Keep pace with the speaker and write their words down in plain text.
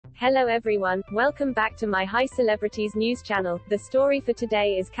Hello everyone, welcome back to my High Celebrities News channel. The story for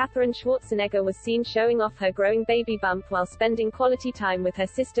today is Katherine Schwarzenegger was seen showing off her growing baby bump while spending quality time with her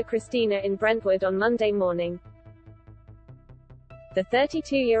sister Christina in Brentwood on Monday morning. The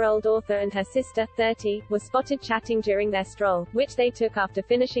 32-year-old author and her sister, 30, were spotted chatting during their stroll, which they took after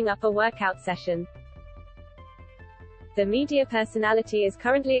finishing up a workout session. The media personality is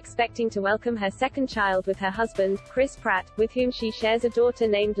currently expecting to welcome her second child with her husband, Chris Pratt, with whom she shares a daughter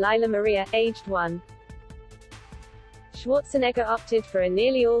named Lila Maria, aged 1. Schwarzenegger opted for a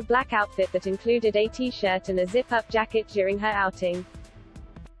nearly all-black outfit that included a t-shirt and a zip-up jacket during her outing.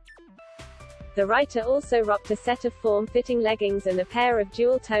 The writer also rocked a set of form-fitting leggings and a pair of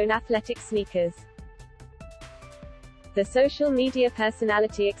dual-tone athletic sneakers. The social media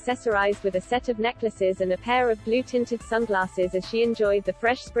personality accessorized with a set of necklaces and a pair of blue-tinted sunglasses as she enjoyed the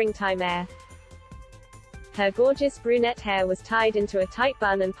fresh springtime air. Her gorgeous brunette hair was tied into a tight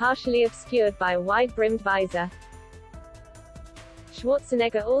bun and partially obscured by a wide-brimmed visor.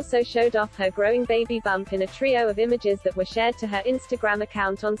 Schwarzenegger also showed off her growing baby bump in a trio of images that were shared to her Instagram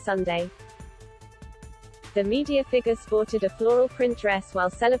account on Sunday. The media figure sported a floral print dress while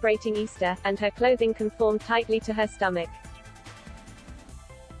celebrating Easter, and her clothing conformed tightly to her stomach.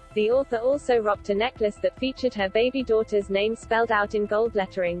 The author also rocked a necklace that featured her baby daughter's name spelled out in gold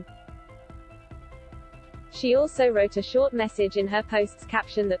lettering. She also wrote a short message in her post's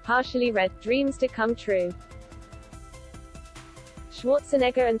caption that partially read, "Dreams to come true."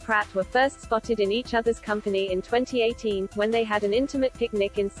 Schwarzenegger and Pratt were first spotted in each other's company in 2018, when they had an intimate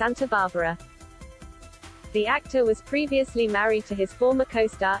picnic in Santa Barbara. The actor was previously married to his former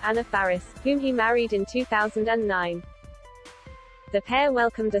co-star Anna Faris, whom he married in 2009. The pair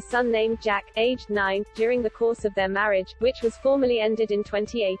welcomed a son named Jack, aged 9, during the course of their marriage, which was formally ended in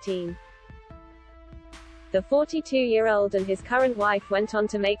 2018. The 42-year-old and his current wife went on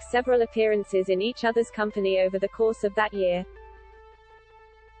to make several appearances in each other's company over the course of that year.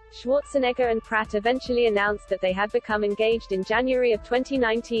 Schwarzenegger and Pratt eventually announced that they had become engaged in January of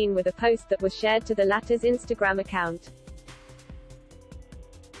 2019 with a post that was shared to the latter's Instagram account.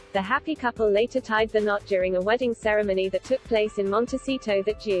 The happy couple later tied the knot during a wedding ceremony that took place in Montecito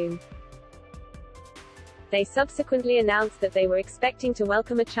that June. They subsequently announced that they were expecting to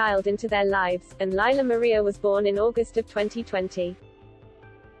welcome a child into their lives, and Lila Maria was born in August of 2020.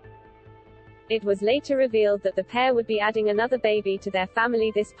 It was later revealed that the pair would be adding another baby to their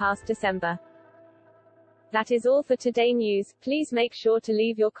family this past December. That is all for today news. Please make sure to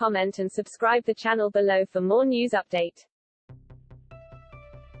leave your comment and subscribe the channel below for more news update.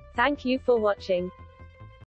 Thank you for watching.